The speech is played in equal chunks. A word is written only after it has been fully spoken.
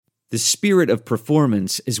The spirit of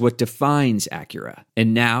performance is what defines Acura.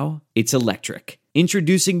 And now, it's electric.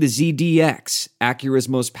 Introducing the ZDX, Acura's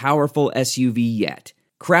most powerful SUV yet.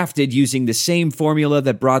 Crafted using the same formula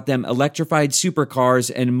that brought them electrified supercars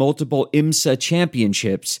and multiple IMSA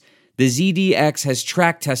championships, the ZDX has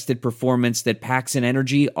track-tested performance that packs an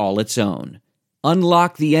energy all its own.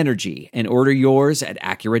 Unlock the energy and order yours at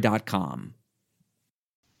Acura.com.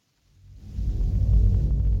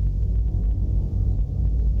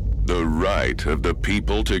 The right of the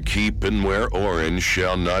people to keep and wear orange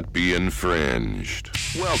shall not be infringed.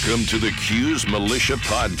 Welcome to the Q's Militia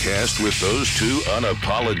Podcast with those two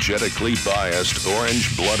unapologetically biased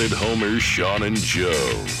orange-blooded homers, Sean and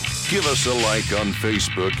Joe. Give us a like on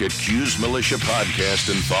Facebook at Q's Militia Podcast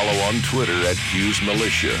and follow on Twitter at Q's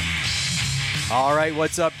Militia. All right,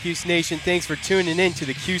 what's up, Q's Nation? Thanks for tuning in to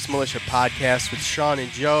the Q's Militia Podcast with Sean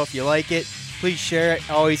and Joe. If you like it, please share it.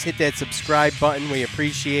 Always hit that subscribe button. We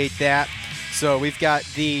appreciate that. So we've got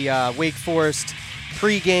the Wake Forest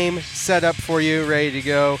pregame set up for you, ready to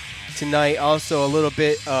go tonight. Also a little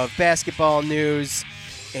bit of basketball news.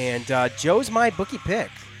 And Joe's My Bookie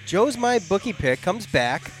Pick. Joe's My Bookie Pick comes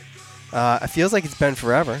back. It feels like it's been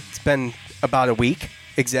forever. It's been about a week.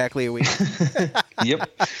 Exactly a week.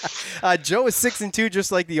 Yep. Joe is 6-2,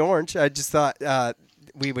 just like the Orange. I just thought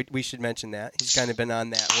we should mention that. He's kind of been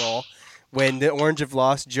on that roll. When the Orange have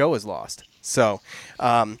lost, Joe has lost. So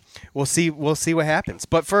we'll see what happens.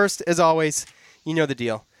 But first, as always, you know the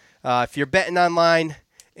deal. If you're betting online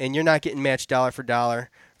and you're not getting matched dollar for dollar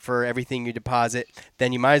for everything you deposit,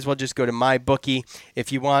 then you might as well just go to MyBookie.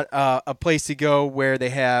 If you want a place to go where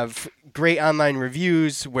they have great online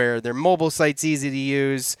reviews, where their mobile site's easy to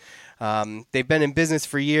use, they've been in business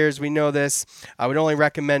for years. We know this. I would only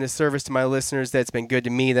recommend a service to my listeners that's been good to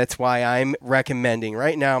me. That's why I'm recommending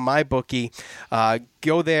right now MyBookie.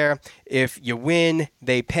 Go there. If you win,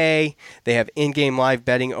 they pay. They have in-game live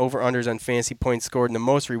betting, over-unders on fantasy points scored, and the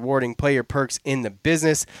most rewarding player perks in the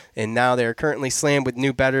business. And now they're currently slammed with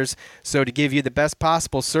new bettors. So to give you the best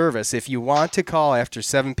possible service, if you want to call after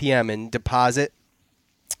 7 p.m. and deposit,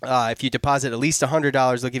 if you deposit at least $100,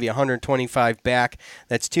 they'll give you $125 back.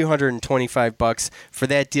 That's $225. For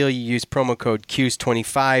that deal, you use promo code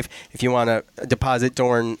QS25. If you want to deposit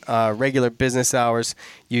during regular business hours,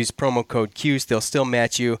 use promo code QS. They'll still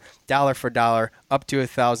match you dollar for dollar up to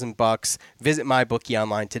 $1,000. Visit MyBookie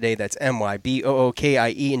online today. That's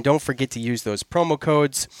MyBookie. And don't forget to use those promo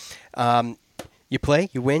codes. You play,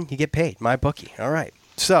 you win, you get paid. MyBookie. All right.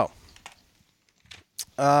 So,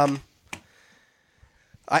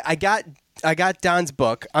 I got Don's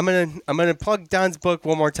book. I'm gonna plug Don's book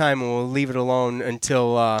one more time, and we'll leave it alone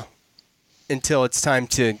until it's time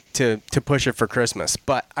to push it for Christmas.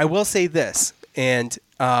 But I will say this, and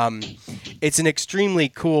it's an extremely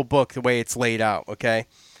cool book the way it's laid out. Okay,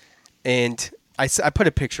 and I put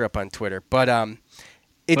a picture up on Twitter, but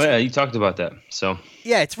yeah, you talked about that. So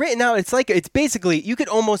yeah, it's written out. It's basically, you could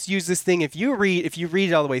almost use this thing if you read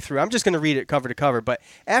it all the way through. I'm just gonna read it cover to cover, but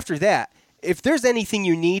after that, if there's anything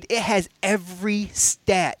you need, it has every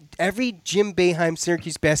stat. Every Jim Boeheim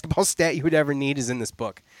Syracuse basketball stat you would ever need is in this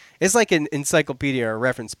book. It's like an encyclopedia or a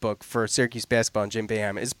reference book for Syracuse basketball and Jim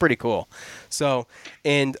Boeheim. It's pretty cool. So,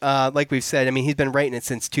 and like we've said, I mean, he's been writing it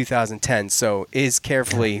since 2010, so it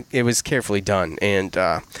was carefully done. And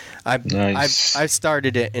I've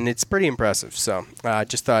started it, and it's pretty impressive. So I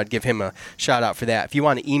just thought I'd give him a shout out for that. If you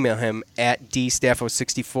want to email him at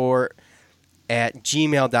dstaffo64 at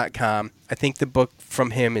gmail.com. I think the book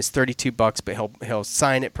from him is $32, but he'll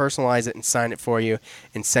sign it, personalize it, and sign it for you,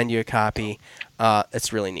 and send you a copy.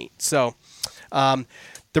 It's really neat. So, the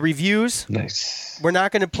reviews. Nice. We're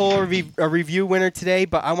not going to pull a review winner today,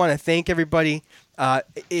 but I want to thank everybody.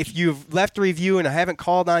 If you've left a review and I haven't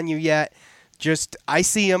called on you yet, I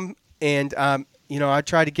see them, and I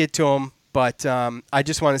try to get to them, but I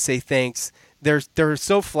just want to say thanks. They're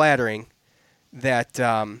so flattering that.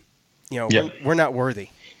 We're not worthy.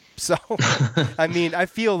 So, I mean, I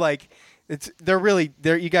feel like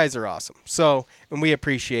you guys are awesome. So, and we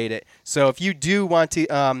appreciate it. So if you do want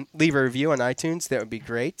to leave a review on iTunes, that would be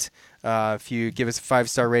great. If you give us a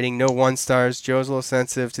 5-star rating, no 1 stars. Joe's a little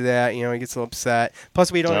sensitive to that. He gets a little upset.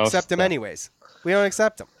 Plus, we don't accept them anyways. We don't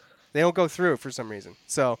accept them. They don't go through for some reason.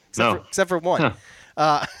 So, except for one.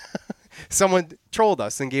 Huh. Someone trolled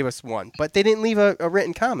us and gave us 1. But they didn't leave a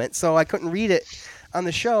written comment, so I couldn't read it on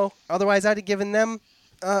the show. Otherwise, I'd have given them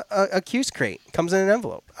a Q's crate. Comes in an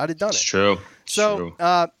envelope. I'd have done it. It's true. So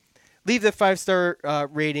leave the 5-star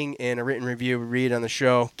rating and a written review. Read it on the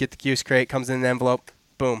show. Get the Q's crate. Comes in an envelope.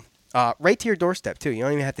 Boom. Right to your doorstep, too. You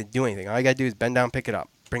don't even have to do anything. All you got to do is bend down, pick it up.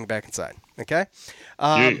 bring it back inside. Okay.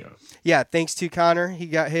 Yeah. Thanks to Connor, he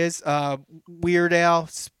got his. Weird Al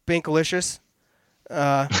Spankalicious.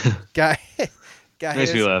 Got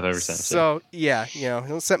Makes his. me laugh every time. So yeah,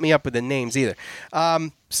 don't set me up with the names either.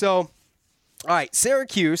 All right,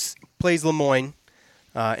 Syracuse plays Lemoyne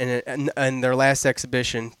in their last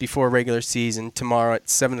exhibition before regular season tomorrow at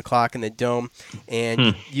 7:00 in the Dome,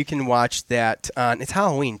 and you can watch that. It's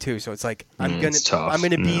Halloween too, so it's like I'm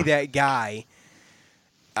gonna be that guy,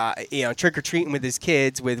 trick or treating with his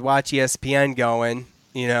kids with Watch ESPN going,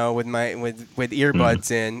 with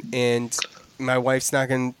earbuds in, and my wife's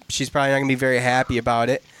she's probably not gonna be very happy about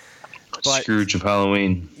it. But, Scrooge of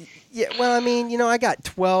Halloween. Yeah, well, I mean, I got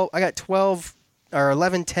 12 or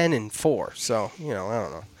 11, 10, and 4. So, I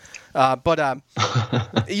don't know. But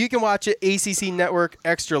you can watch it, ACC Network,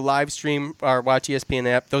 Extra live stream, or Watch ESPN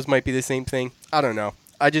app. Those might be the same thing. I don't know.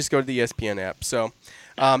 I just go to the ESPN app. So,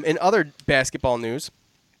 in other basketball news,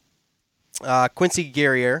 Quincy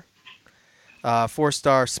Guerrier,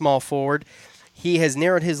 4-star small forward, he has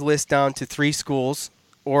narrowed his list down to 3 schools,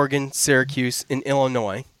 Oregon, Syracuse, and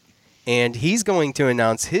Illinois. And he's going to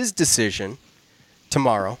announce his decision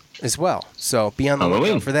tomorrow as well. So be on the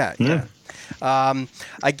lookout for that. Yeah.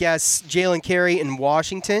 I guess Jalen Carey in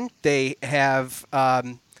Washington, they've at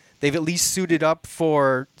least suited up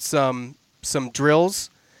for some drills,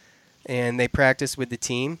 and they practiced with the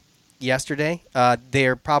team yesterday.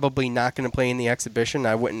 They're probably not going to play in the exhibition.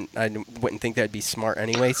 I wouldn't think that'd be smart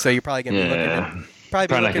anyway. So you're probably going to be looking at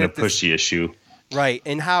probably not going to push the issue. Right.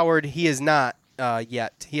 And Howard, he is not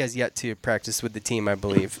yet. He has yet to practice with the team, I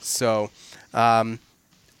believe. So don't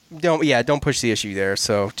push the issue there.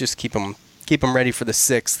 So just keep them ready for the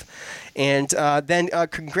 6th. And then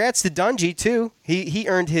congrats to Dungy too. He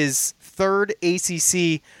earned his 3rd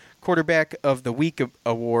ACC Quarterback of the Week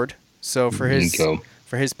award. So for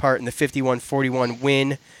his part in the 51-41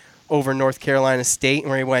 win over North Carolina State,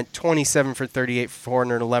 where he went 27 for 38 for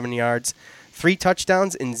 411 yards, 3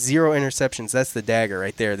 touchdowns and 0 interceptions. That's the dagger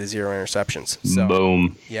right there, the 0 interceptions. So,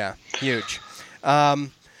 boom. Yeah, huge.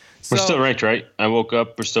 We're still ranked, right? I woke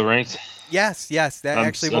up. We're still ranked. Yes. That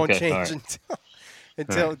actually won't change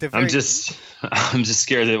until the very. I'm just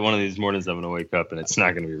scared that one of these mornings I'm going to wake up and it's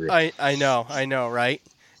not going to be real. I know, right?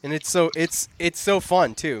 And it's so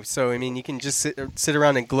fun too. So I mean, you can just sit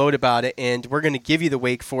around and gloat about it. And we're going to give you the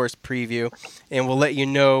Wake Forest preview, and we'll let you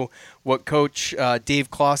know what Coach Dave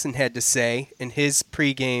Clawson had to say in his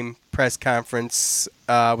pregame press conference.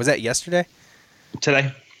 Was that yesterday?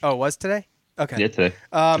 Today. Oh, it was today? Okay. Yeah, today.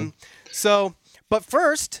 But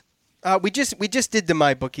first, we just did the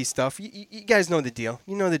MyBookie stuff. You guys know the deal.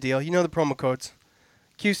 You know the deal. You know the promo codes.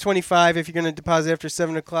 Q's25 if you're going to deposit after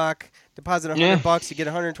 7:00. Deposit $100, you get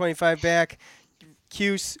 $125 back.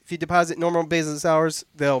 Q's, if you deposit normal business hours,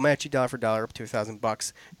 they'll match you dollar for dollar up to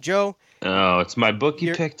 $1,000. Joe. Oh, it's my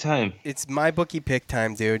bookie pick time. It's my bookie pick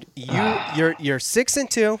time, dude. You're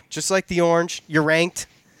 6-2, just like the Orange. You're ranked.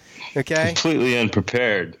 Okay. Completely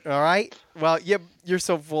unprepared. All right. Well, you're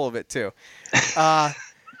so full of it too.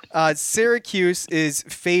 Syracuse is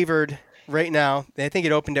favored right now. I think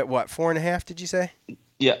it opened at what, 4.5? Did you say?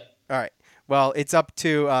 Yeah. All right. Well, it's up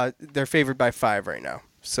to they're favored by 5 right now.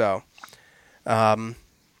 So,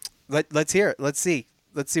 let's hear it. Let's see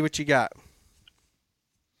what you got.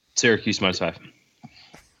 Syracuse -5.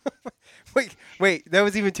 Wait, that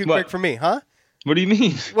was even too quick for me, huh? What do you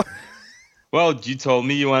mean? Well, you told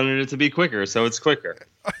me you wanted it to be quicker, so it's quicker.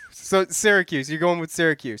 So Syracuse, you're going with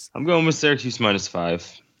Syracuse. I'm going with Syracuse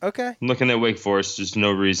 -5. Okay. I'm looking at Wake Forest. There's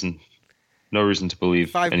no reason to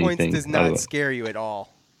believe 5 anything. points does not scare you at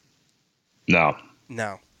all.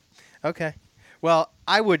 No. Okay. Well,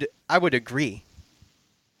 I would agree.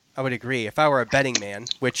 If I were a betting man,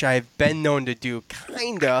 which I've been known to do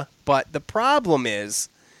kinda, but the problem is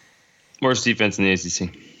worst defense in the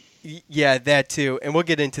ACC. Yeah, that too, and we'll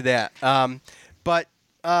get into that. All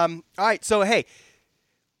right. So hey,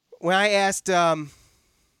 when I asked to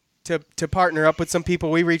partner up with some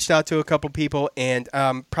people, we reached out to a couple people, and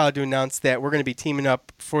I'm proud to announce that we're going to be teaming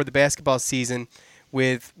up for the basketball season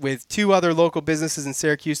with 2 other local businesses in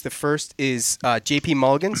Syracuse. The first is JP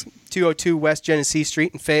Mulligan's, 202 West Genesee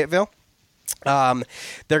Street in Fayetteville.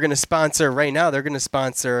 They're going to sponsor right now. They're going to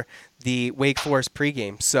sponsor the Wake Forest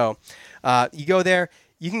pregame. So you go there.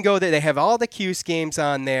 You can go there. They have all the Cuse games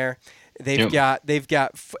on there. They've got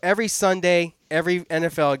every Sunday, every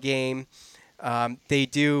NFL game. They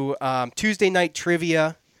do Tuesday night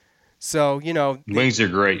trivia. So wings are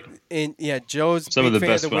great. And Joe's some of the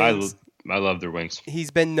best. Of the wings. I love their wings.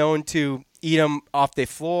 He's been known to eat them off the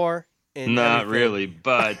floor. And not really,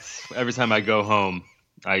 but every time I go home,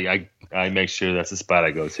 I I make sure that's the spot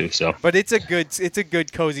I go to. So, but it's a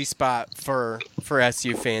good cozy spot for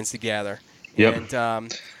SU fans to gather. Yep.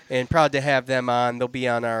 And proud to have them on. They'll be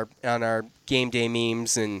on our game day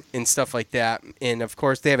memes and stuff like that. And of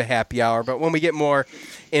course they have a happy hour. But when we get more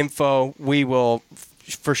info, we will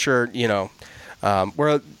for sure.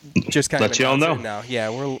 We're just kind of let y'all know now. Yeah,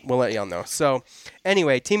 we'll let y'all know. So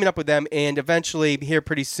anyway, teaming up with them, and eventually here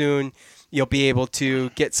pretty soon, you'll be able to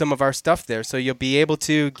get some of our stuff there. So you'll be able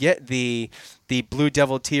to get the Blue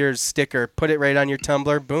Devil Tears sticker, put it right on your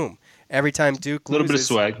tumbler. Boom. Every time Duke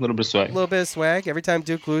loses. A little bit of swag. Every time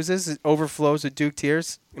Duke loses, it overflows with Duke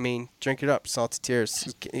Tears. I mean, drink it up. Salty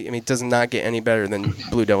Tears. I mean, it does not get any better than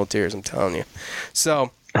Blue Devil Tears, I'm telling you.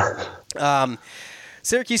 So,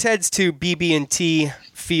 Syracuse heads to BB&T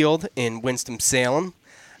Field in Winston-Salem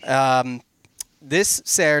this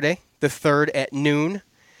Saturday, the 3rd at noon.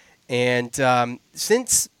 And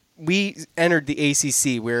since we entered the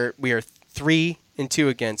ACC, we are 3-2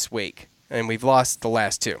 against Wake, and we've lost the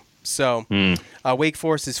last two. So Wake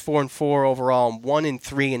Forest is 4-4 overall, and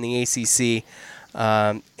 1-3 in the ACC.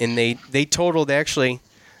 And they totaled actually.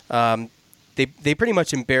 They pretty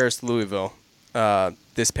much embarrassed Louisville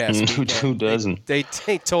this past weekend. Who doesn't? They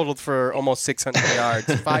totaled for almost 600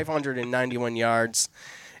 yards, 591 yards,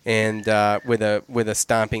 and with a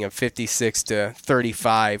stomping of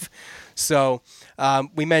 56-35. So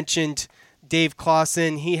we mentioned Dave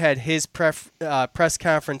Clawson. He had his press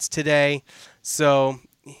conference today. So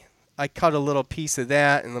I cut a little piece of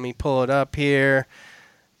that, and let me pull it up here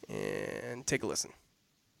and take a listen.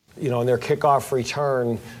 In their kickoff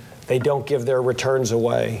return, they don't give their returns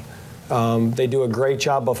away. They do a great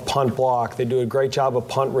job of punt block. They do a great job of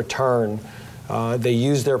punt return. They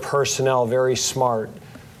use their personnel very smart.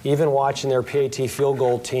 Even watching their PAT field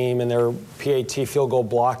goal team and their PAT field goal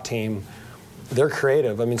block team, they're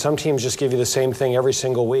creative. I mean, some teams just give you the same thing every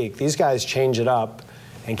single week. These guys change it up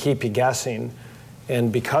and keep you guessing.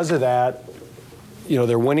 And because of that,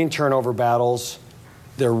 they're winning turnover battles.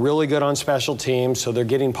 They're really good on special teams, so they're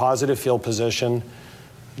getting positive field position.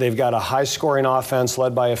 They've got a high-scoring offense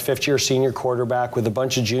led by a fifth-year senior quarterback with a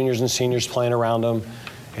bunch of juniors and seniors playing around them,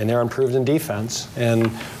 and they're improved in defense. And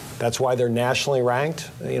that's why they're nationally ranked.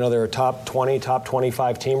 They're a top 20, top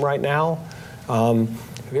 25 team right now.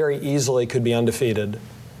 Very easily could be undefeated.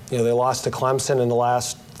 They lost to Clemson in the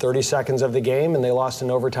last 30 seconds of the game, and they lost in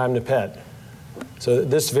overtime to Pitt. So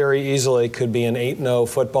this very easily could be an 8-0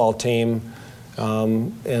 football team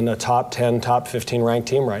and a top 10, top 15 ranked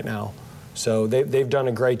team right now. So they've done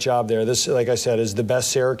a great job there. This, like I said, is the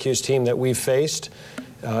best Syracuse team that we've faced.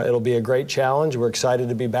 It'll be a great challenge. We're excited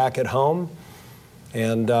to be back at home.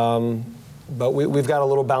 And but we've got a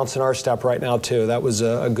little bounce in our step right now, too. That was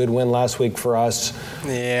a good win last week for us.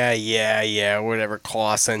 Yeah, whatever,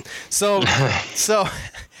 Clawson. So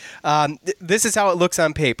this is how it looks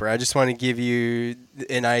on paper. I just want to give you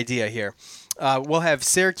an idea here. We'll have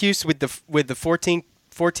Syracuse with the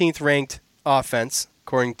 14th ranked offense,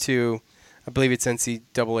 according to, I believe it's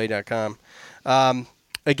NCAA.com,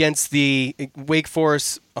 against the Wake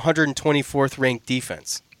Forest 124th ranked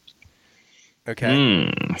defense.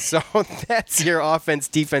 Okay, so that's your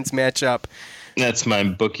offense-defense matchup. That's my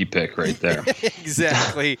bookie pick right there.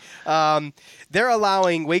 Exactly.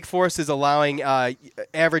 Wake Forest is allowing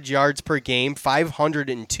average yards per game,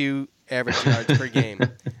 502 average yards per game.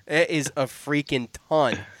 It is a freaking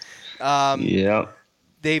ton. Yeah.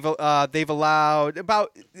 They've allowed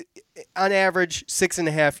about, on average,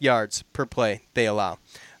 6.5 yards per play they allow.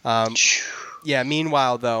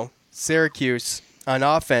 Meanwhile, though, Syracuse on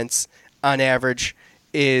offense, on average,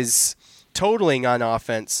 is totaling on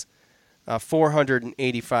offense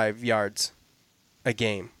 485 yards a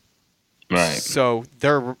game. Right. So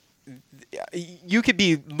you could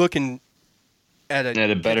be looking at a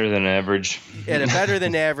better than average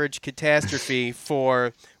catastrophe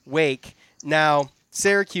for Wake. Now,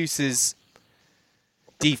 Syracuse's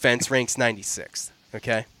defense ranks 96th.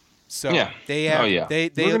 Okay. So yeah. They're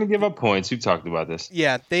going to give up points. We've talked about this.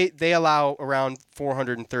 Yeah, they allow around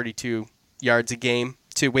 432 yards a game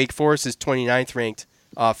to Wake Forest's 29th ranked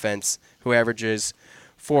offense, who averages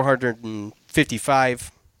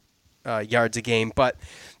 455 yards a game. But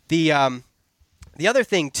the other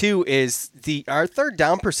thing too is our third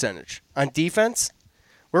down percentage on defense.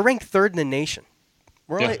 We're ranked third in the nation.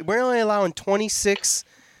 We're only allowing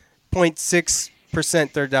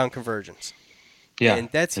 26.6% third down conversions. Yeah, and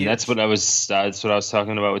that's huge. That's what I was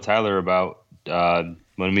talking about with Tyler about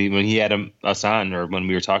when he had us on, or when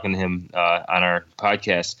we were talking to him on our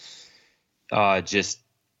podcast. Just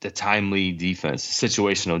the timely defense,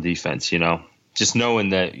 situational defense. Just knowing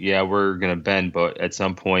that we're gonna bend, but at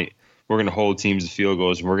some point we're going to hold teams to field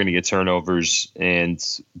goals, and we're going to get turnovers, and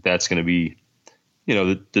that's going to be,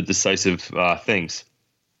 the decisive things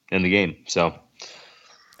in the game. So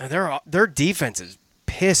their defense is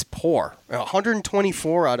piss poor.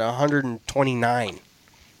 124 out of 129.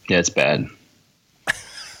 Yeah, it's bad.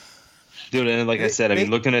 Dude, and like I said,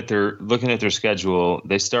 looking at their schedule,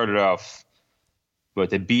 they started off, but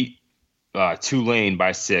they beat Tulane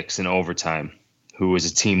by 6 in overtime, who was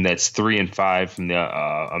a team that's 3-5 from the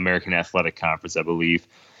American Athletic Conference, I believe.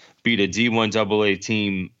 Beat a D1 AA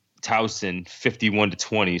team, Towson,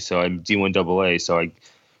 51-20. So I'm D1 AA. So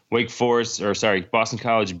Boston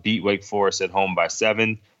College beat Wake Forest at home by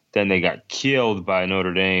 7. Then they got killed by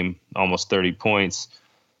Notre Dame, almost 30 points.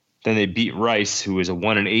 Then they beat Rice, who is a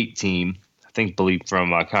 1-8 team, believe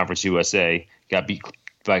from Conference USA. Got beat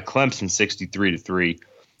by Clemson 63-3.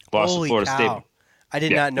 Lost Holy to Florida cow. State. I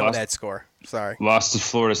did not know that score. Sorry. Lost to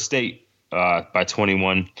Florida State by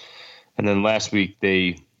 21. And then last week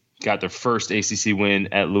they got their first ACC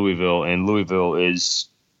win at Louisville, and Louisville is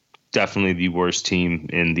definitely the worst team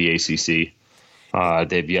in the ACC.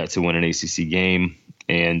 They've yet to win an ACC game.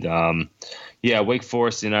 And, Wake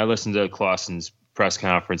Forest, and I listened to Clawson's press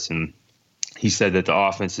conference, and he said that the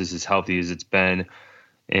offense is as healthy as it's been.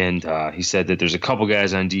 And he said that there's a couple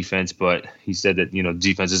guys on defense, but he said that,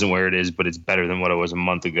 defense isn't where it is, but it's better than what it was a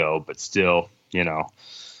month ago. But still,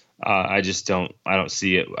 I don't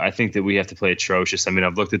see it. I think that we have to play atrocious. I mean,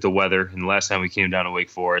 I've looked at the weather, and the last time we came down to Wake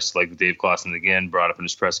Forest, like Dave Clawson again brought up in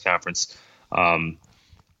his press conference,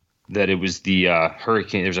 that it was the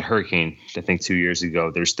hurricane. There was a hurricane, I think, 2 years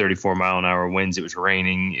ago. There's 34-mile-an-hour winds. It was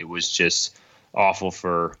raining. It was just awful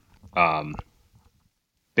for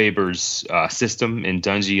Baber's system in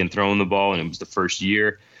Dungy and throwing the ball, and it was the first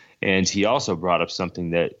year. And he also brought up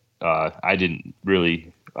something that I didn't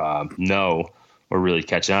really know or really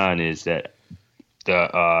catch on, is that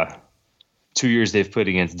the 2 years they've played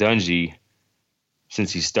against Dungy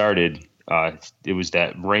since he started, it was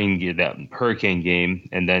that hurricane game,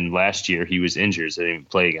 and then last year he was injured, so they didn't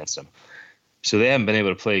play against him. So they haven't been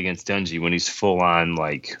able to play against Dungy when he's full on,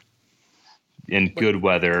 in good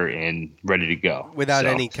weather and ready to go. Without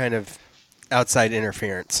any kind of outside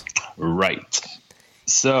interference. Right.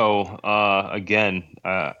 So, again,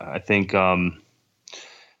 I think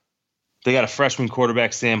they got a freshman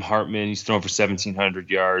quarterback, Sam Hartman. He's thrown for 1,700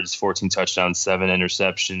 yards, 14 touchdowns, 7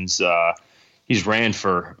 interceptions. He's ran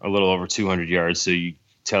for a little over 200 yards, so you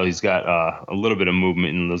tell he's got a little bit of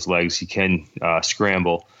movement in those legs. He can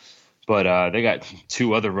scramble. But they got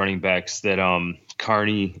 2 other running backs that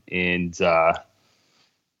Carney and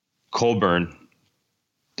Colburn,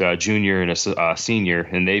 the junior and a senior,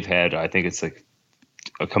 and they've had, I think it's a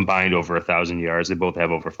combined over 1,000 yards. They both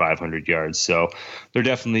have over 500 yards. So they're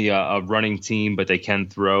definitely a running team, but they can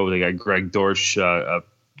throw. They got Greg Dorsch, a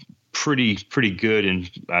pretty good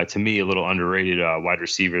and to me a little underrated wide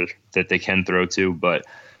receiver that they can throw to. But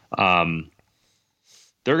they're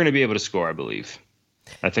going to be able to score, I believe.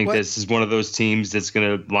 I think this is one of those teams that's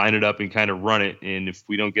going to line it up and kind of run it. And if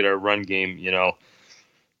we don't get our run game,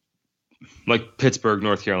 like Pittsburgh,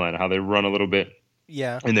 North Carolina, how they run a little bit.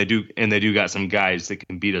 Yeah. And they do got some guys that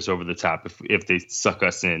can beat us over the top if they suck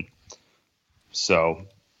us in. So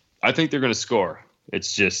I think they're going to score.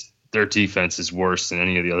 It's just their defense is worse than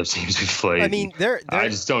any of the other teams we've played. I mean, I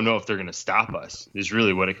just don't know if they're going to stop us. Is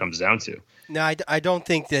really what it comes down to. No, I don't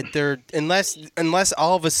think that they're unless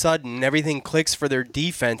all of a sudden everything clicks for their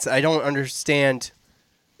defense. I don't understand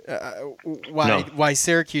why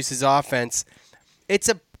Syracuse's offense. It's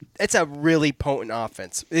a really potent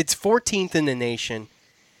offense. It's 14th in the nation.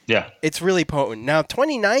 Yeah, it's really potent. Now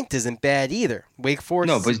 29th isn't bad either. Wake Forest.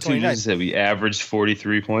 No, but 2 years ago we averaged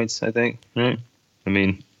 43 points. I think. Right. I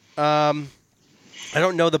mean. I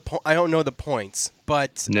don't know the points,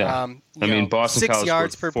 but yeah. Boston 6 College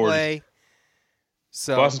yards per 40. play.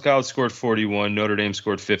 So Boston College scored 41. Notre Dame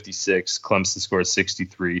scored 56. Clemson scored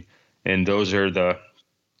 63. And those are the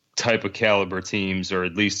type of caliber teams, or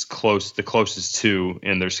at least the closest to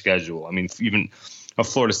in their schedule. I mean, even a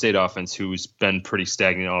Florida State offense who's been pretty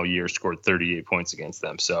stagnant all year scored 38 points against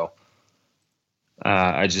them. So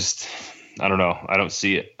I don't know. I don't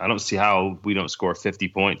see it. I don't see how we don't score 50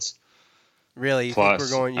 points. Really? You think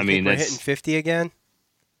we're hitting 50 again?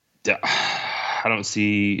 I don't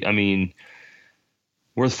see. I mean,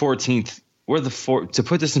 we're the 14th. To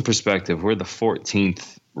put this in perspective, we're the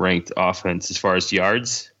 14th ranked offense as far as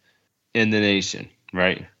yards in the nation,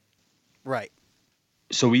 right? Right.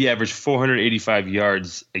 So we average 485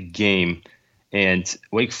 yards a game, and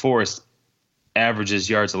Wake Forest averages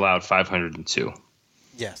yards allowed 502.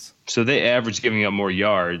 Yes. So they average giving up more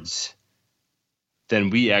yards then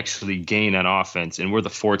we actually gain on offense, and we're the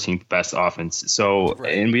 14th best offense. So,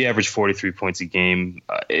 and we average 43 points a game.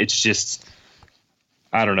 It's just,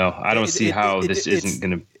 I don't know. I don't see how this isn't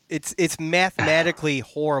going to. It's mathematically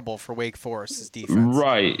horrible for Wake Forest's defense.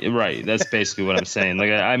 Right. That's basically what I'm saying. Like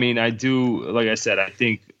I said, I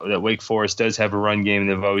think that Wake Forest does have a run game.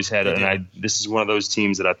 They've always had it, and this is one of those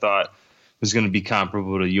teams that I thought was going to be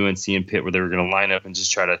comparable to UNC and Pitt, where they were going to line up and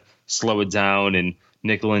just try to slow it down and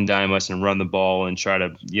nickel and dime us and run the ball and try to,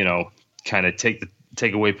 kind of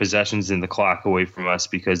take away possessions and the clock away from us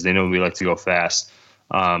because they know we like to go fast.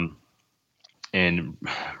 And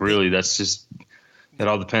really that's just, it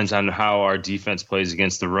all depends on how our defense plays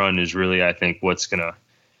against the run is really, I think, what's going to,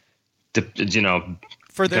 be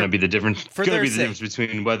the difference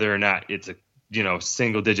between whether or not it's a,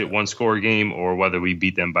 single digit one score game or whether we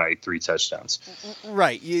beat them by 3 touchdowns.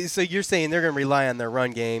 Right. So you're saying they're going to rely on their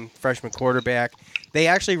run game, freshman quarterback. They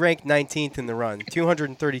actually ranked 19th in the run,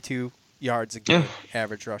 232 yards a game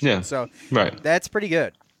average rushing. Yeah. So that's pretty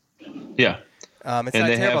good. Yeah. It's not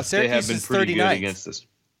terrible. Syracuse been is pretty 39th. good against us.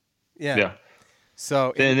 Yeah.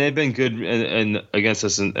 So and they've been good and against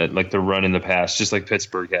us in like the run in the past, just like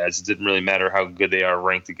Pittsburgh has. It didn't really matter how good they are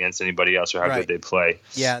ranked against anybody else or how good they play.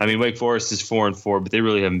 Yeah. I mean, Wake Forest is 4-4, but they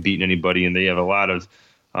really haven't beaten anybody, and they have a lot of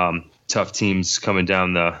tough teams coming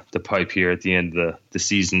down the pipe here at the end of the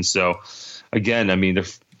season. So, again, I mean,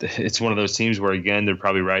 it's one of those teams where, again, they're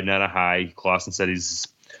probably riding at a high. Clausen said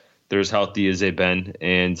they're as healthy as they've been,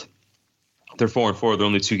 and they're 4-4. They're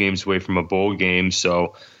only 2 games away from a bowl game,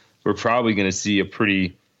 so we're probably going to see a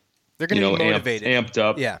pretty, they're going to be motivated. Amped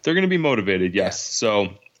up. Yeah. They're going to be motivated, yes. Yeah.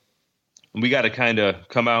 So we got to kind of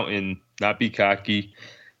come out and not be cocky,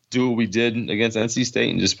 do what we did against NC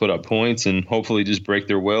State and just put up points and hopefully just break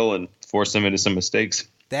their will and force them into some mistakes.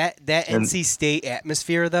 That NC State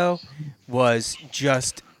atmosphere, though, was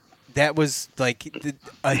just – that was like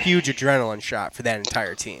a huge adrenaline shot for that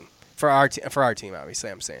entire team. For our team,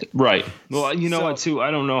 obviously, I'm saying. Right. Well, you know what, too?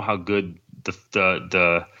 I don't know how good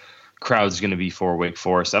the crowd's going to be for Wake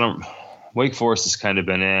Forest. Wake Forest has kind of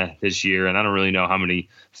been this year, and I don't really know how many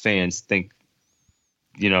fans think,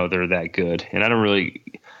 they're that good. And I don't really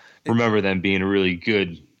remember them being a really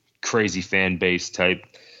good, crazy fan base type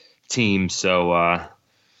team. So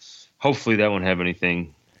hopefully that won't have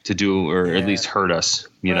anything to do or at least hurt us,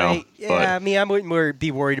 know. Yeah, but, I mean, I wouldn't be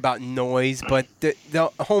worried about noise, but the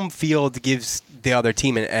home field gives the other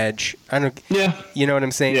team an edge. You know what I'm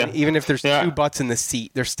saying? Yeah. Even if there's 2 butts in the seat,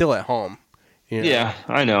 they're still at home. Yeah,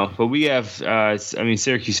 I know. But we have,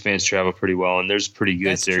 Syracuse fans travel pretty well, and there's pretty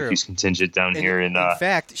good Syracuse contingent down here. In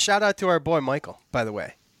fact, shout out to our boy Michael, by the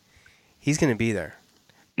way. He's going to be there.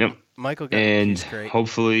 Yep. Michael and great.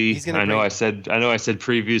 Hopefully, I said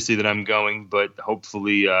previously that I'm going, but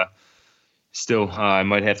hopefully, still I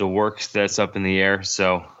might have to work. That's up in the air,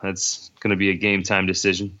 so that's going to be a game time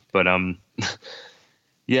decision. But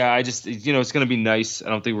yeah, I just it's going to be nice. I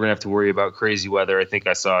don't think we're going to have to worry about crazy weather. I think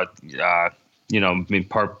I saw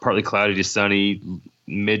partly cloudy to sunny,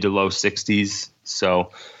 mid to low 60s.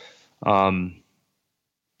 So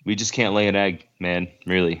we just can't lay an egg, man,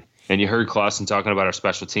 really. And you heard Clausen talking about our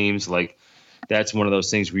special teams. Like, that's one of those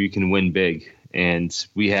things where you can win big. And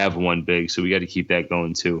we have won big, so we got to keep that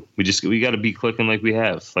going, too. We got to be clicking like we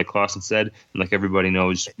have. Like Clausen said, and like everybody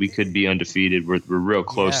knows, we could be undefeated. We're real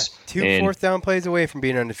close. Yeah, 2 fourth down plays away from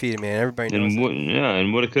being undefeated, man. Everybody knows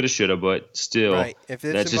and woulda, coulda, shoulda, but still. Right. If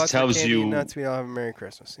that just tells you nuts, we all have a Merry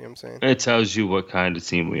Christmas. You know what I'm saying? It tells you what kind of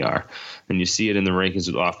team we are. And you see it in the rankings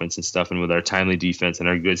with offense and stuff and with our timely defense and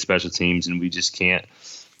our good special teams, and we just can't.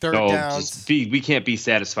 Third downs. We can't be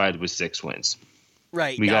satisfied with 6 wins.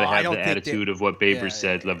 Right. We got to have the attitude of what Babers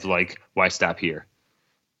said, of like, why stop here?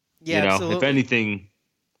 Yeah, absolutely. If anything,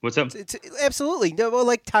 what's up? Absolutely. No, well,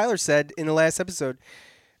 like Tyler said in the last episode,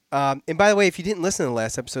 and by the way, if you didn't listen to the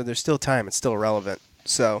last episode, there's still time. It's still relevant.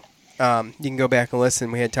 So you can go back and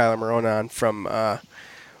listen. We had Tyler Marone on from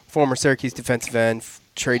former Syracuse defensive end,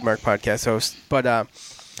 trademark podcast host. But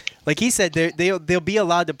like he said, they'll be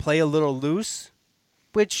allowed to play a little loose,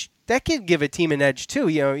 which that could give a team an edge too.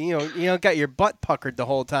 You got your butt puckered the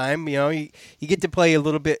whole time. You get to play a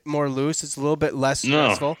little bit more loose. It's a little bit less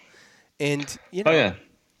stressful. And oh yeah,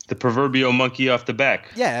 the proverbial monkey off the back.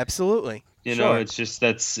 Yeah, absolutely. It's just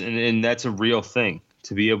that's a real thing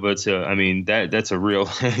to be able to. I mean, that's a real.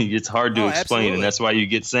 It's hard to explain, absolutely. And that's why you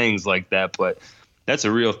get sayings like that. But that's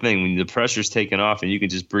a real thing when the pressure's taken off and you can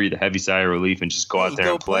just breathe a heavy sigh of relief and just go out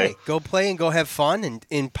there and play. Go play and go have fun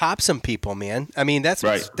and pop some people, man. I mean, that's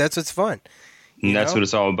what's fun. And that's what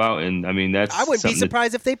it's all about. And I mean, I wouldn't be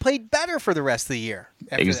surprised if they played better for the rest of the year.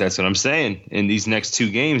 That's what I'm saying. And these next 2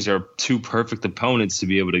 games are 2 perfect opponents to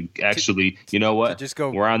be able to actually, you know what? Just go.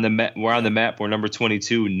 We're on the map. We're on the map. We're number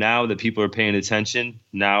 22. Now that people are paying attention,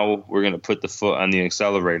 now we're going to put the foot on the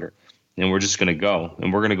accelerator. And we're just going to go.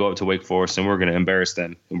 And we're going to go up to Wake Forest and we're going to embarrass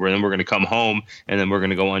them. And then we're going to come home and then we're going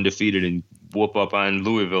to go undefeated and whoop up on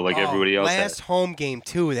Louisville like everybody else last home game,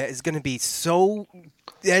 too. That is going to be so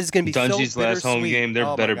Dungy's last home game.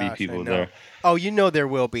 There better be people there. Oh, you know there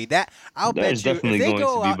will be. I'll bet There's you. definitely going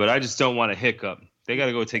to be, but I just don't want to hiccup. They got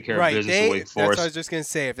to go take care of business at Wake Forest. That's what I was just going to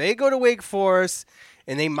say. If they go to Wake Forest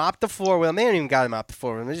and they mop the floor, well, they don't even got to mop the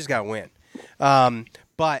floor. They just got to win.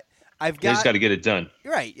 But they just got to get it done.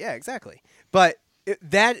 Right. Yeah. Exactly. But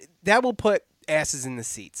that will put asses in the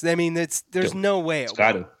seats. I mean, there's no way it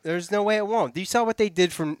won't. There's no way it won't. You saw what they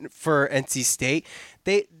did for NC State.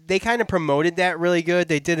 They kind of promoted that really good.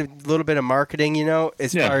 They did a little bit of marketing,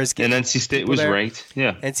 as far as getting and NC State was ranked.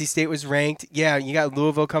 Yeah, NC State was ranked. Yeah, you got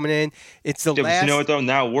Louisville coming in. It's the last. But you know what though?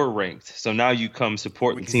 Now we're ranked. So now you come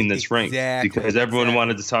support the team that's ranked because everyone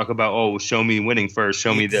wanted to talk about show me winning first,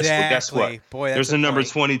 show me this. Well, guess what? Boy, there's a number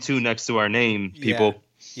 22 next to our name, people.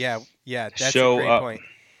 Yeah. That's a great point.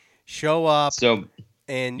 Show up. So,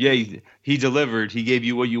 he delivered. He gave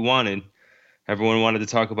you what you wanted. Everyone wanted to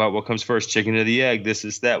talk about what comes first, chicken or the egg, this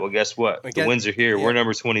is that. Well, guess what? The wins are here. Yeah. We're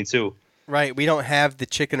number 22. Right. We don't have the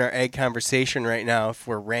chicken or egg conversation right now if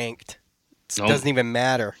we're ranked. It doesn't even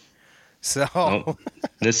matter. So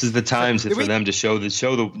this is the time for them to show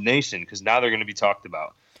the nation because now they're going to be talked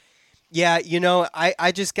about. Yeah,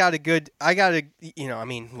 I just got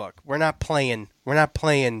look, we're not playing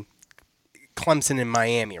Clemson in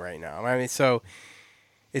Miami right now. I mean, so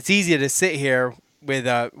it's easier to sit here with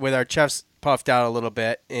our chests puffed out a little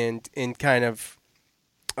bit and kind of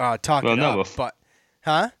talk up. But,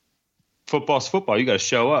 huh? Football's football. You got to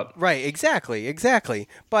show up. Right. Exactly.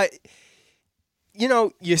 But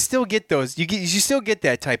you still get those. You still get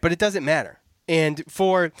that type, but it doesn't matter. And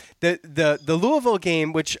for the Louisville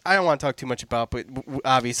game, which I don't want to talk too much about, but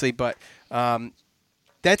obviously, but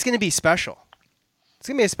that's going to be special. It's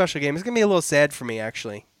going to be a special game. It's going to be a little sad for me,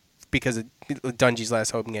 actually, because of Dungy's last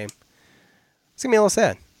home game. It's going to be a little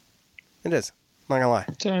sad. It is. I'm not going to lie.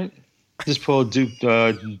 It's all right. Just pull a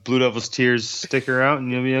Blue Devils Tears sticker out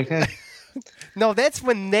and you'll be okay. No, that's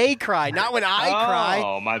when they cry, not when I cry.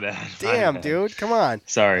 Oh, my bad. Damn, dude. Come on.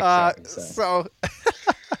 Sorry. So...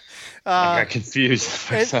 I got confused.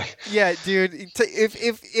 Yeah, dude.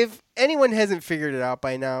 If anyone hasn't figured it out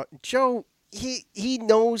by now, Joe, he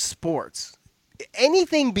knows sports.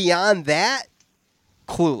 Anything beyond that,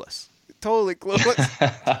 clueless. Totally clueless. What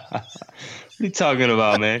are you talking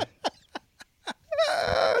about, man?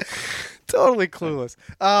 Totally clueless.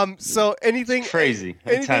 So anything it's crazy.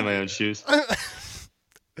 I tie my own shoes.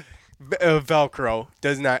 Velcro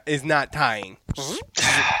is not tying.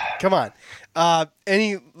 Come on.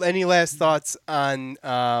 Any last thoughts on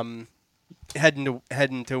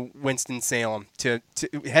heading to Winston-Salem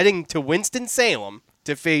heading to Winston-Salem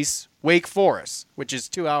to face Wake Forest, which is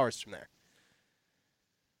 2 hours from there?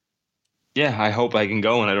 Yeah, I hope I can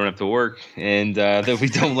go and I don't have to work, and that we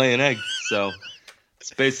don't lay an egg. So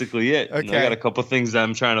that's basically it. Okay. I got a couple things that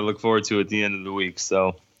I'm trying to look forward to at the end of the week.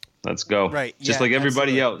 So let's go. Right. Just like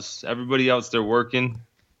everybody else. Everybody else, they're working.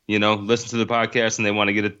 Listen to the podcast and they want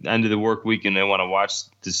to get at the end of the work week and they want to watch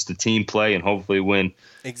the team play and hopefully win.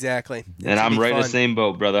 Exactly. And I'm right in the same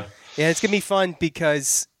boat, brother. Yeah, it's going to be fun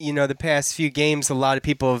because, the past few games, a lot of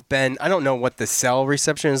people have been, I don't know what the cell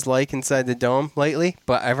reception is like inside the dome lately,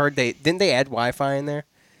 but I've heard didn't they add Wi-Fi in there?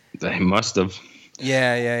 They must have.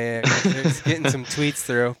 Yeah. They're just getting some tweets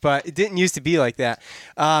through, but it didn't used to be like that.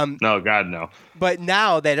 No, God, no. But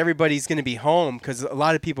now that everybody's going to be home, because a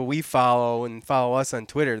lot of people we follow and follow us on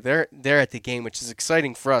Twitter, they're at the game, which is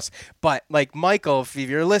exciting for us. But like Michael, if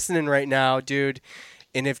you're listening right now, dude,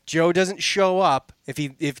 and if Joe doesn't show up,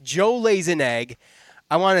 if Joe lays an egg,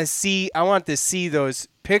 I want to see those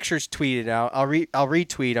pictures tweeted out. I'll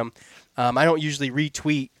retweet them. I don't usually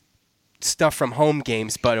retweet stuff from home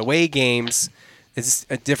games, but away games. It's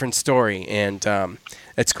a different story, and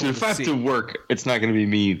it's cool. If I have to work, it's not going to be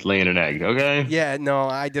me laying an egg, okay? Yeah, no,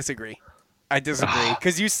 I disagree.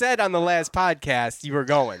 Because you said on the last podcast you were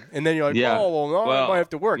going, and then you're like, I might have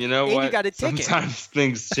to work. You know and what? You got a ticket. Sometimes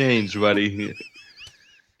things change, buddy.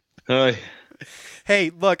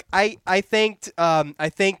 Hey, look, I thanked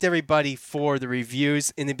everybody for the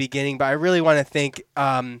reviews in the beginning, but I really want to thank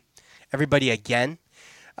everybody again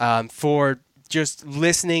for just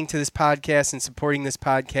listening to this podcast and supporting this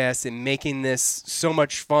podcast and making this so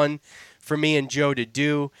much fun for me and Joe to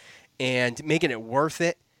do and making it worth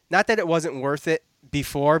it. not that it wasn't worth it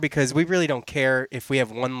before, because we really don't care if we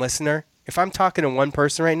have one listener. If I'm talking to one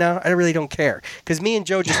person right now, I really don't care, because me and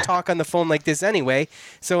Joe just talk on the phone like this anyway,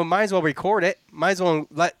 so might as well record it. Might as well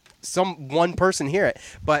let one person hear it.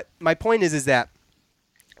 But my point is that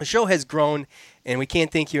the show has grown, and we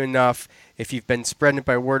can't thank you enough. If you've been spreading it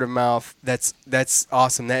by word of mouth, that's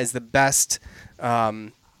awesome. That is the best.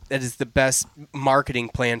 That is the best marketing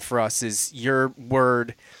plan for us, is your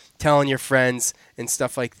word, telling your friends and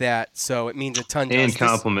stuff like that. So it means a ton to us. And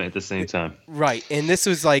compliment at the same time. Right. And this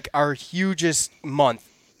was like our hugest month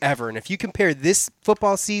ever. And if you compare this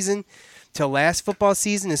football season to last football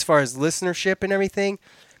season, as far as listenership and everything,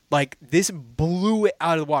 like, this blew it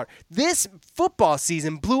out of the water. This football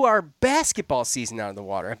season blew our basketball season out of the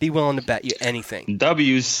water. I'd be willing to bet you anything.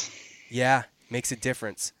 W's. Yeah, makes a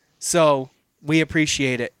difference. So we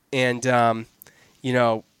appreciate it. And,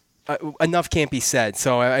 enough can't be said.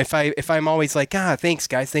 So if I'm always like, thanks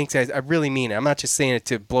guys, I really mean it. I'm not just saying it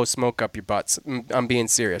to blow smoke up your butts. I'm being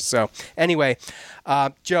serious. So anyway,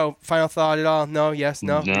 Joe, final thought at all? No, yes,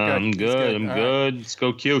 no. No, I'm good. I'm good. Let's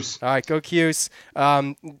go Cuse. All right, go Cuse.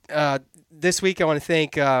 This week I want to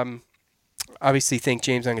thank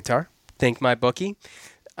James on guitar. Thank my bookie.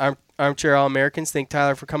 Armchair All-Americans. Thank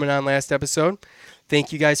Tyler for coming on last episode.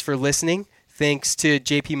 Thank you guys for listening. Thanks to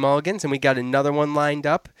JP Mulligans, and we got another one lined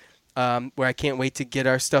up. Where I can't wait to get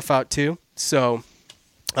our stuff out too. So,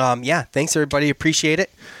 thanks everybody. Appreciate it.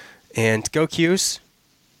 And go Qs.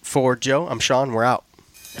 For Joe, I'm Sean. We're out.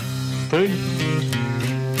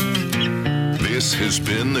 This has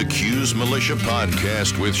been the Q's Militia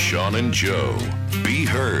Podcast with Sean and Joe. Be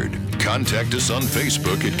heard. Contact us on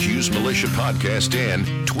Facebook at Q's Militia Podcast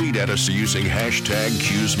and tweet at us using hashtag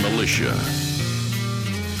Q's Militia.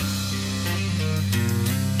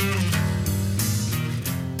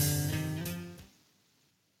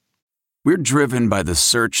 We're driven by the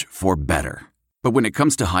search for better. But when it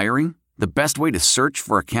comes to hiring, the best way to search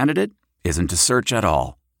for a candidate isn't to search at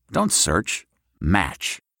all. Don't search.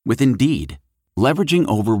 Match. With Indeed. Leveraging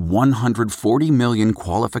over 140 million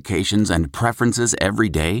qualifications and preferences every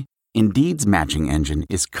day, Indeed's matching engine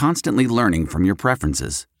is constantly learning from your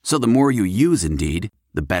preferences. So the more you use Indeed,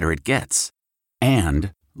 the better it gets.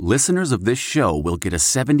 And listeners of this show will get a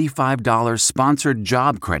 $75 sponsored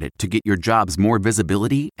job credit to get your jobs more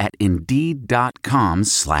visibility at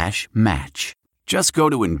Indeed.com/match. Just go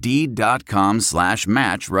to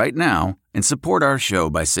Indeed.com/match right now and support our show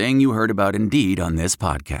by saying you heard about Indeed on this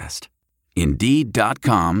podcast.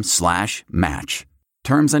 Indeed.com/match.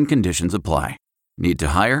 Terms and conditions apply. Need to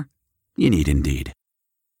hire? You need Indeed.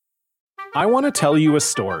 I want to tell you a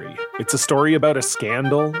story. It's a story about a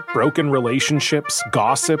scandal, broken relationships,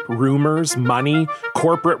 gossip, rumors, money,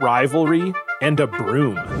 corporate rivalry, and a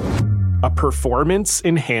broom. A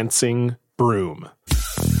performance-enhancing broom.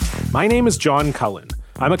 My name is John Cullen.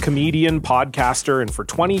 I'm a comedian, podcaster, and for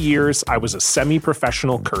 20 years, I was a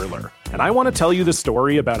semi-professional curler. And I want to tell you the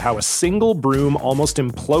story about how a single broom almost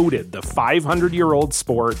imploded the 500-year-old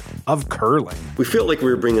sport of curling. We felt like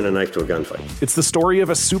we were bringing a knife to a gunfight. It's the story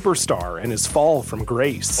of a superstar and his fall from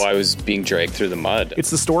grace. Well, I was being dragged through the mud.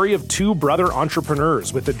 It's the story of two brother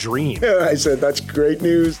entrepreneurs with a dream. I said, that's great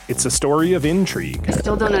news. It's a story of intrigue. I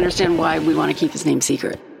still don't understand why we want to keep his name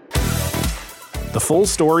secret. The full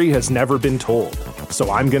story has never been told,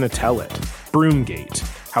 so I'm going to tell it. Broomgate,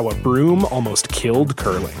 how a broom almost killed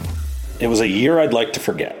curling. It was a year I'd like to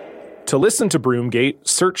forget. To listen to Broomgate,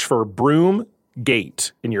 search for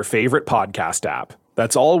Broomgate in your favorite podcast app.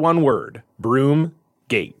 That's all one word,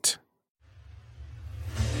 Broomgate.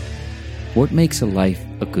 What makes a life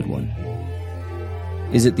a good one?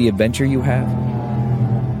 Is it the adventure you have?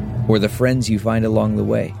 Or the friends you find along the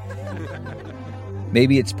way?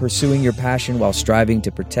 Maybe it's pursuing your passion while striving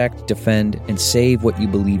to protect, defend, and save what you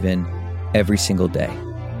believe in every single day.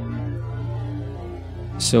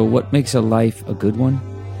 So what makes a life a good one?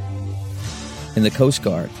 In the Coast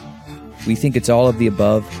Guard, we think it's all of the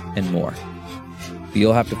above and more. But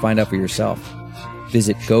you'll have to find out for yourself.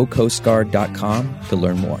 Visit gocoastguard.com to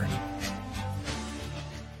learn more.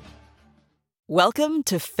 Welcome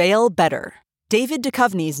to Fail Better, David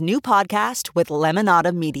Duchovny's new podcast with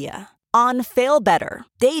Lemonada Media. On Fail Better,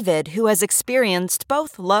 David, who has experienced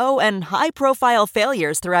both low and high-profile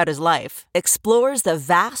failures throughout his life, explores the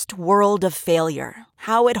vast world of failure.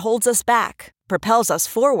 how it holds us back, propels us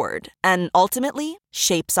forward, and ultimately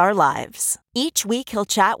shapes our lives. Each week he'll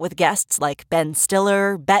chat with guests like Ben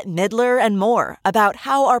Stiller, Bette Midler, and more about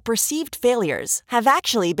how our perceived failures have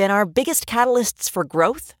actually been our biggest catalysts for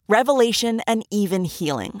growth, revelation, and even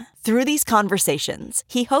healing. Through these conversations,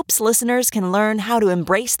 he hopes listeners can learn how to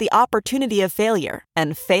embrace the opportunity of failure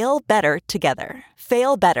and fail better together.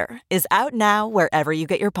 Fail Better is out now wherever you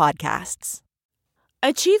get your podcasts.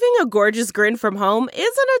 Achieving a gorgeous grin from home isn't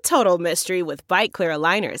a total mystery with Bite Clear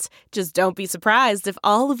aligners. Just don't be surprised if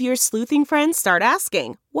all of your sleuthing friends start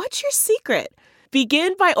asking, "What's your secret?"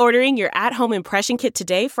 Begin by ordering your at-home impression kit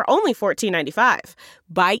today for only $14.95.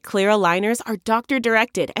 Bite Clear aligners are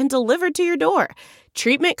doctor-directed and delivered to your door.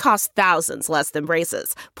 Treatment costs thousands less than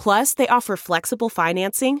braces. Plus, they offer flexible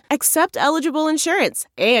financing, accept eligible insurance,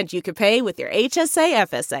 and you can pay with your HSA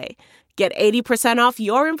FSA. Get 80% off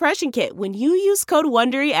your impression kit when you use code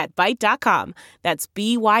WONDERY at Byte.com. That's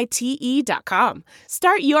BYTE.com.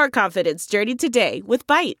 Start your confidence journey today with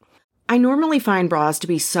Byte. I normally find bras to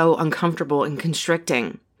be so uncomfortable and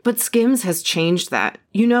constricting, but Skims has changed that.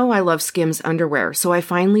 You know I love Skims underwear, so I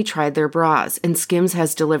finally tried their bras, and Skims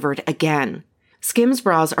has delivered again. Skims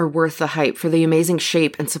bras are worth the hype for the amazing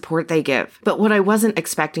shape and support they give, but what I wasn't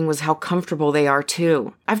expecting was how comfortable they are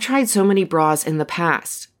too. I've tried so many bras in the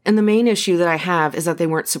past, and the main issue that I have is that they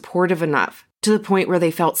weren't supportive enough, to the point where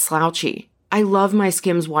they felt slouchy. I love my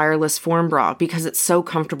Skims wireless form bra because it's so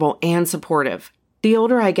comfortable and supportive. The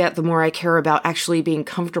older I get, the more I care about actually being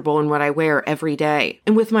comfortable in what I wear every day.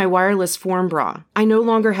 And with my wireless form bra, I no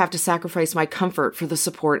longer have to sacrifice my comfort for the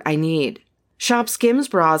support I need. Shop Skims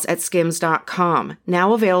bras at skims.com,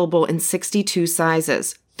 now available in 62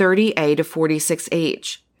 sizes, 30A to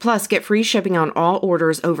 46H. Plus, get free shipping on all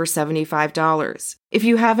orders over $75. If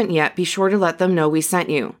you haven't yet, be sure to let them know we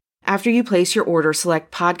sent you. After you place your order,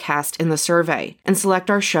 select podcast in the survey and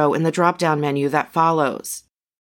select our show in the drop-down menu that follows.